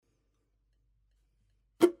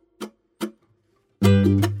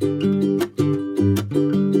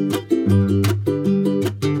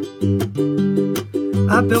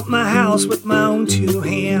built my house with my own two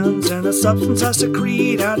hands, and a substance I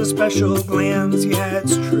secrete out of special glands. Yeah,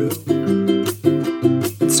 it's true.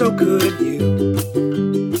 And so could you.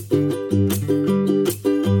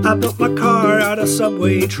 I built my car out of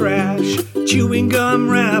subway trash, chewing gum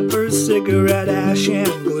wrappers, cigarette ash,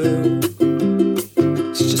 and glue.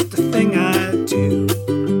 It's just a thing I do.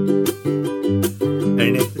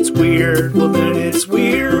 And if it's weird, well then it's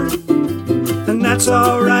weird. And that's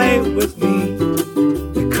alright with me,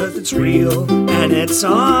 because it's real, and it's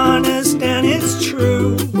honest, and it's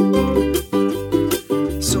true.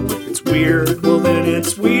 So if it's weird, well then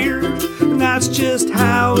it's weird. And that's just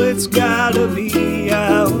how it's gotta be.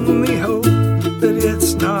 I only hope that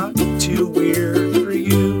it's not too weird for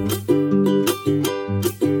you.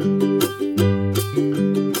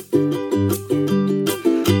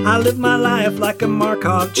 I live my life like a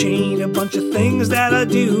Markov chain, a bunch of things that I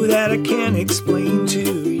do that I can't explain to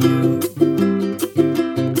you.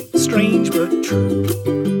 Strange but true.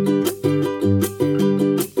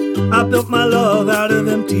 I built my love out of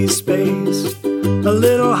empty space, a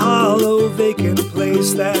little hollow vacant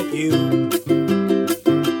place that you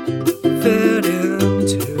fit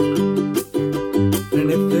into. And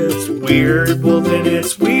if it's weird, well then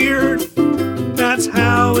it's weird. That's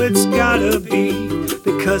how it's gotta be,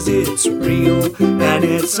 because it's real, and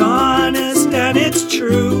it's honest, and it's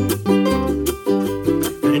true.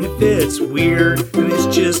 And if it's weird, and it's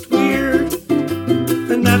just weird,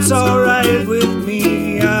 then that's alright with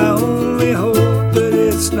me. I only hope that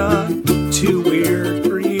it's not too weird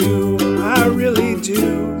for you. I really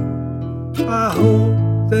do. I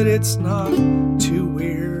hope that it's not